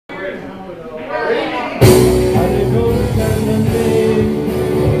And it goes tenderly.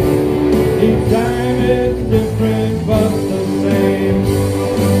 Each time it's different but the same.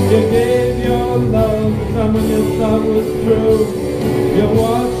 You gave your love to someone you thought was true. You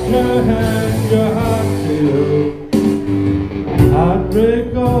watched her hand your heart to you.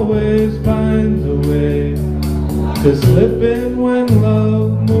 Heartbreak always finds a way to slip in when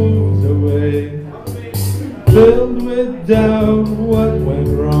love moves away. Filled with doubt, what went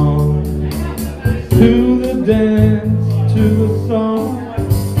wrong? To the dance, to the song,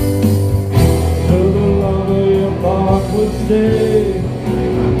 till the lover you thought would stay,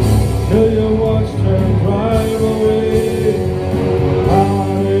 till you watched her drive away.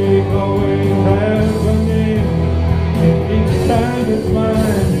 Heartache always has a name. Each time it's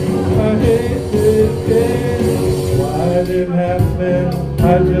mine, I hate this game. Why did it happen? I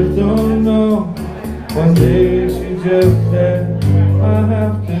just don't know. One day she just said, I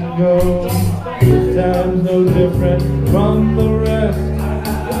have to go. This time's no different from the rest.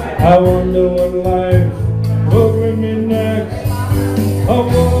 I wonder what life will bring me next. A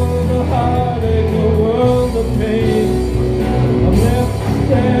world of heartache, a world of pain. I'm left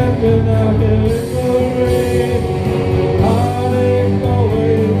standing out here in the rain. Heartache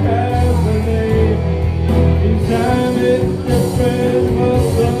always has a name. Each time it's different but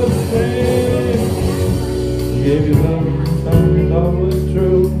the same. Gave you love, something you thought was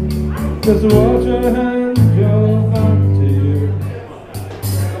true. Just watch her hand your heart to you.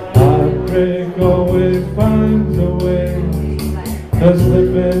 Heartbreak always finds a way to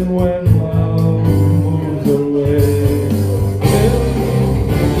slip in when love moves away.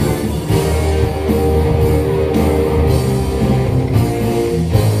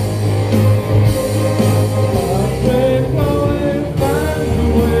 Heartbreak always finds a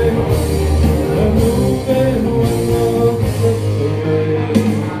way to move in when love slips away.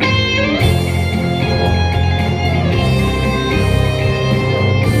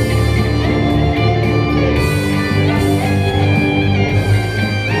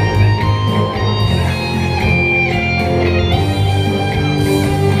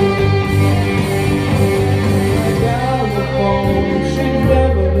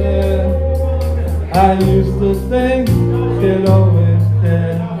 I used to think she'd always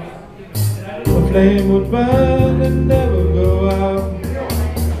care. The flame would burn and never go out.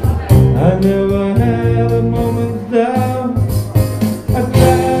 I never had a moment's doubt. I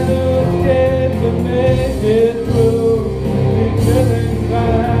tried to escape and make it through. These feelings I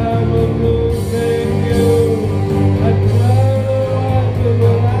have of losing you. I tried to watch it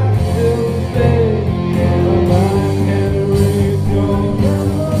but I still stay. My mind can't erase your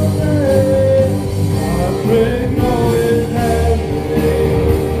memory. Heartbreak always has a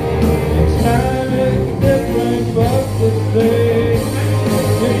name. Each time it's different but the same.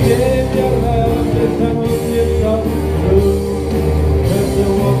 You gave your love to someone you thought was true. Just to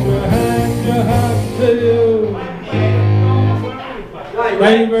watch her hand your heart to you.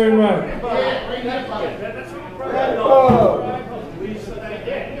 Thank you very much.